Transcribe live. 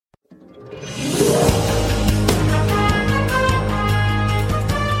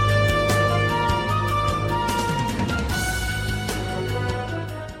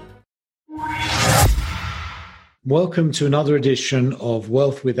Welcome to another edition of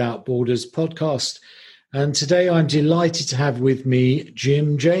Wealth Without Borders podcast. And today I'm delighted to have with me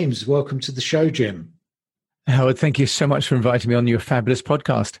Jim James. Welcome to the show, Jim. Howard, thank you so much for inviting me on your fabulous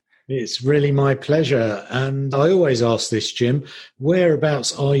podcast. It's really my pleasure. And I always ask this, Jim,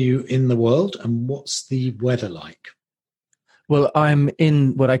 whereabouts are you in the world and what's the weather like? Well, I'm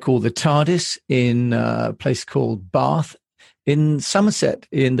in what I call the TARDIS in a place called Bath in Somerset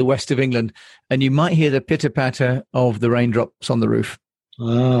in the west of England. And you might hear the pitter-patter of the raindrops on the roof.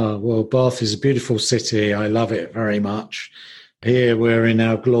 Ah, well, Bath is a beautiful city. I love it very much. Here we're in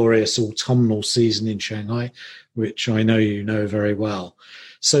our glorious autumnal season in Shanghai, which I know you know very well.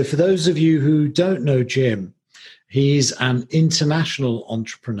 So for those of you who don't know Jim, he's an international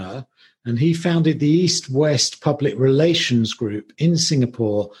entrepreneur and he founded the East-West Public Relations Group in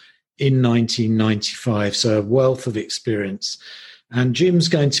Singapore in 1995, so a wealth of experience. And Jim's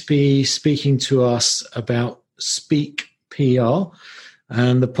going to be speaking to us about Speak PR.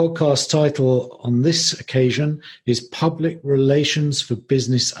 And the podcast title on this occasion is Public Relations for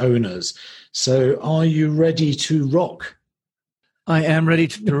Business Owners. So are you ready to rock? I am ready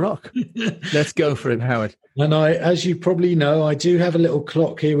to rock. Let's go for it, Howard. And as you probably know, I do have a little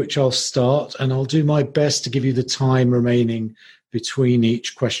clock here, which I'll start, and I'll do my best to give you the time remaining between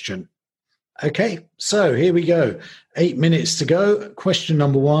each question. Okay, so here we go. 8 minutes to go. Question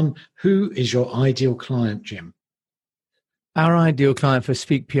number one, who is your ideal client, Jim? Our ideal client for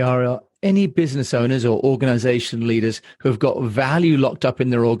Speak PR are any business owners or organization leaders who have got value locked up in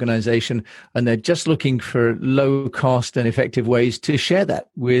their organization and they're just looking for low cost and effective ways to share that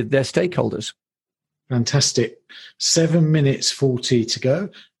with their stakeholders. Fantastic. 7 minutes 40 to go.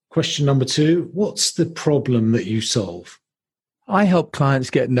 Question number two, what's the problem that you solve? I help clients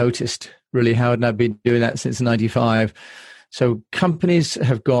get noticed, really, Howard, and I've been doing that since 95. So companies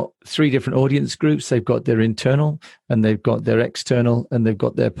have got three different audience groups. They've got their internal and they've got their external and they've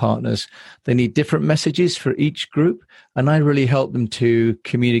got their partners. They need different messages for each group. And I really help them to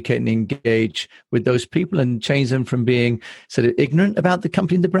communicate and engage with those people and change them from being sort of ignorant about the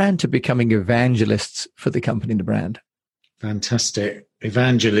company and the brand to becoming evangelists for the company and the brand. Fantastic.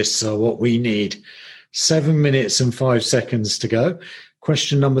 Evangelists are what we need. 7 minutes and 5 seconds to go.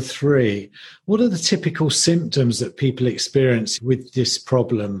 Question number three, what are the typical symptoms that people experience with this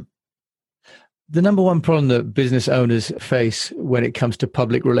problem? The number one problem that business owners face when it comes to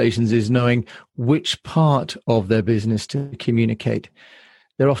public relations is knowing which part of their business to communicate.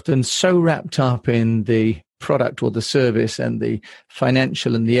 They're often so wrapped up in the product or the service and the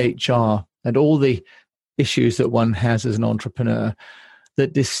financial and the HR and all the issues that one has as an entrepreneur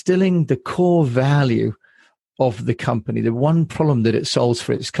that distilling the core value of the company, the one problem that it solves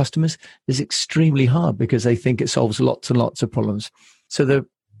for its customers, is extremely hard because they think it solves lots and lots of problems. So the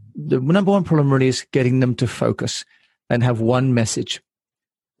number one problem really is getting them to focus and have one message.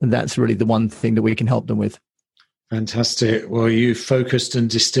 And that's really the one thing that we can help them with. Fantastic. Well, you focused and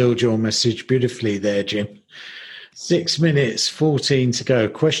distilled your message beautifully there, Jim. 6 minutes, 14 to go.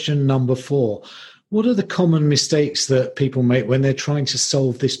 Question number four. What are the common mistakes that people make when they're trying to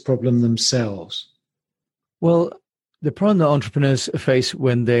solve this problem themselves? Well, the problem that entrepreneurs face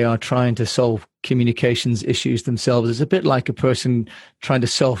when they are trying to solve communications issues themselves is a bit like a person trying to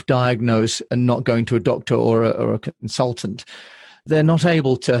self-diagnose and not going to a doctor or a consultant. They're not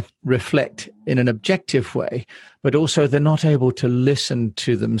able to reflect in an objective way, but also they're not able to listen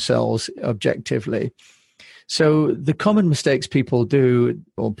to themselves objectively. So the common mistakes people do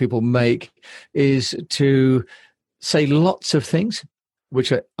or people make is to say lots of things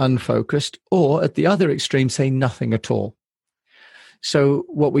which are unfocused, or at the other extreme, say nothing at all. So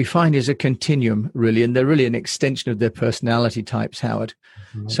what we find is a continuum, really, and they're really an extension of their personality types, Howard.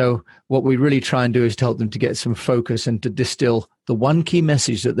 Mm-hmm. So what we really try and do is to help them to get some focus and to distill the one key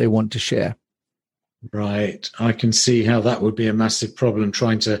message that they want to share. Right. I can see how that would be a massive problem,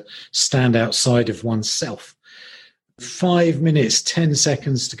 trying to stand outside of oneself. 5 minutes, 10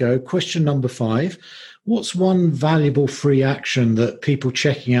 seconds to go. Question number five. What's one valuable free action that people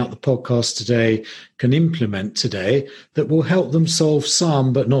checking out the podcast today can implement today that will help them solve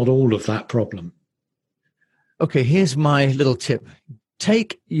some, but not all of that problem? Okay, here's my little tip.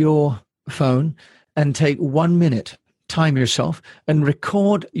 Take your phone and take 1 minute, time yourself, and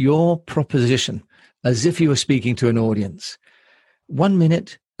record your proposition as if you were speaking to an audience. 1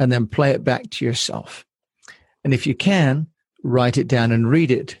 minute, and then play it back to yourself. And if you can, write it down and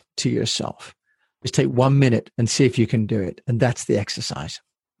read it to yourself. Just take 1 minute and see if you can do it. And that's the exercise.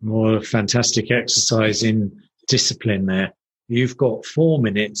 What a fantastic exercise in discipline there. You've got 4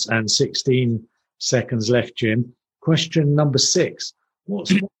 minutes and 16 seconds left, Jim. Question number six.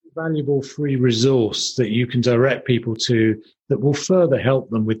 What's one valuable free resource that you can direct people to that will further help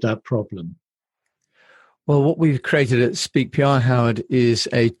them with that problem? Well, what we've created at Speak PR, Howard, is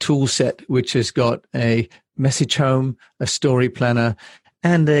a tool set which has got a message home, a story planner,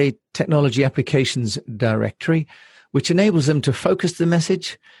 and a technology applications directory, which enables them to focus the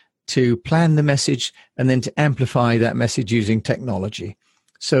message, to plan the message, and then to amplify that message using technology.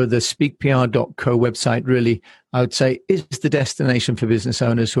 So the speakpr.co website really, I would say, is the destination for business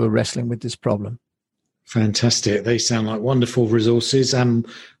owners who are wrestling with this problem. Fantastic. They sound like wonderful resources, and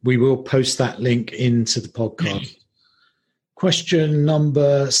we will post that link into the podcast. Question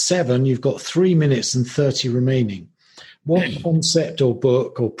number 7, you've got 3 minutes and 30 remaining. What concept or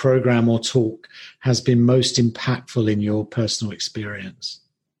book or program or talk has been most impactful in your personal experience?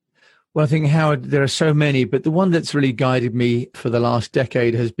 Well, I think, Howard, there are so many, but the one that's really guided me for the last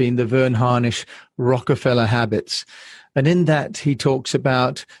decade has been the Verne Harnish Rockefeller Habits. And in that, he talks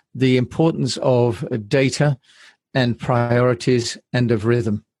about the importance of data and priorities and of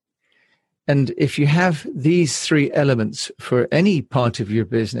rhythm. And if you have these 3 elements for any part of your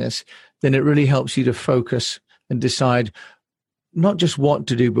business, then it really helps you to focus and decide not just what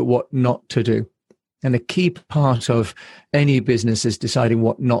to do, but what not to do. And a key part of any business is deciding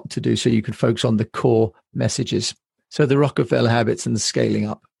what not to do so you can focus on the core messages. So the Rockefeller Habits and the scaling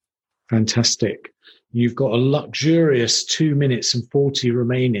up. Fantastic. You've got a luxurious 2 minutes and 40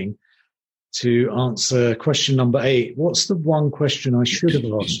 remaining to answer question number 8. What's the one question I should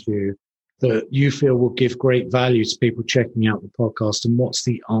have asked you that you feel will give great value to people checking out the podcast? And what's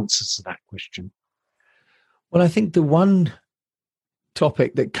the answer to that question? Well, I think the one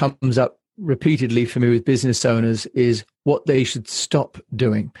topic that comes up repeatedly for me with business owners is what they should stop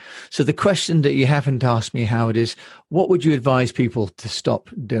doing. So the question that you haven't asked me, Howard, is what would you advise people to stop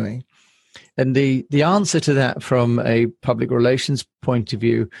doing? And the answer to that from a public relations point of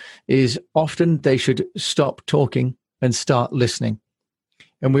view is often they should stop talking and start listening.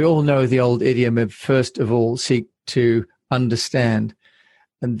 And we all know the old idiom of first of all, seek to understand,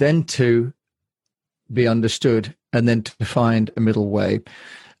 and then to be understood, and then to find a middle way.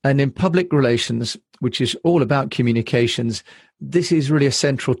 And in public relations, which is all about communications, this is really a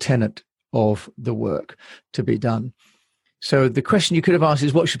central tenet of the work to be done. So the question you could have asked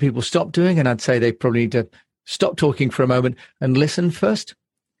is, what should people stop doing? And I'd say they probably need to stop talking for a moment and listen first,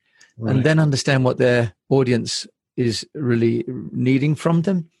 right, and then understand what their audience is really needing from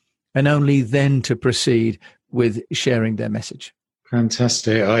them, and only then to proceed with sharing their message.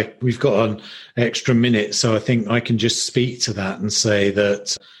 Fantastic. We've got an extra minute, so I think I can just speak to that and say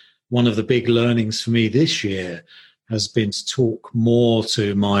that one of the big learnings for me this year has been to talk more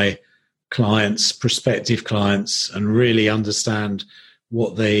to my clients, prospective clients, and really understand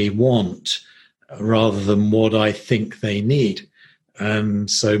what they want rather than what I think they need. And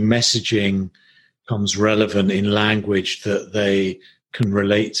so messaging becomes relevant in language that they can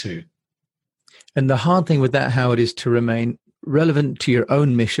relate to. And the hard thing with that, Howard, is to remain relevant to your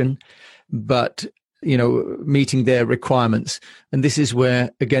own mission, but meeting their requirements. And this is where,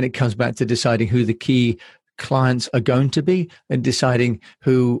 again, it comes back to deciding who the key clients are going to be and deciding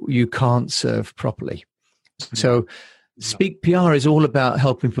who you can't serve properly. So Speak PR is all about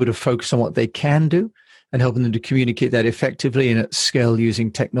helping people to focus on what they can do and helping them to communicate that effectively and at scale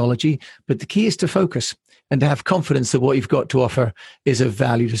using technology. But the key is to focus and to have confidence that what you've got to offer is of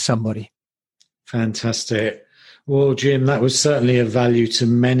value to somebody. Fantastic. Well, Jim, that was certainly of value to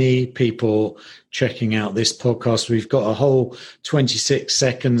many people checking out this podcast. We've got a whole 26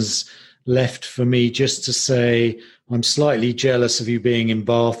 seconds left for me just to say I'm slightly jealous of you being in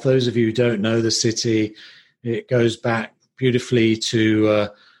Bath. Those of you who don't know the city, it goes back beautifully to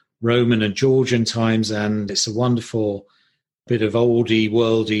Roman and Georgian times, and it's a wonderful bit of oldie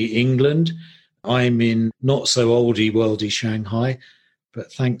worldy England. I'm in not so oldie worldy Shanghai,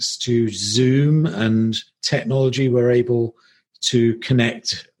 but thanks to Zoom and technology, we're able to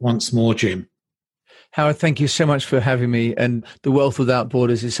connect once more, Jim. Howard, thank you so much for having me. And The Wealth Without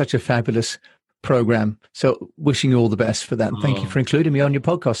Borders is such a fabulous program. So wishing you all the best for that. Thank you for including me on your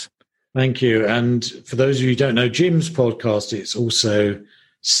podcast. Thank you. And for those of you who don't know Jim's podcast, it's also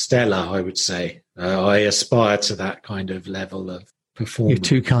stellar, I would say. I aspire to that kind of level of performance. You're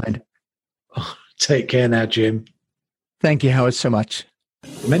too kind. Oh, take care now, Jim. Thank you, Howard, so much.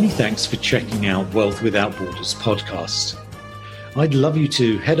 Many thanks for checking out Wealth Without Borders podcast. I'd love you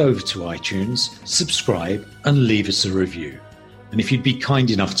to head over to iTunes, subscribe, and leave us a review. And if you'd be kind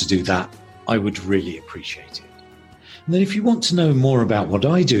enough to do that, I would really appreciate it. And then if you want to know more about what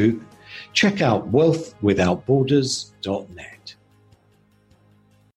I do, check out wealthwithoutborders.net.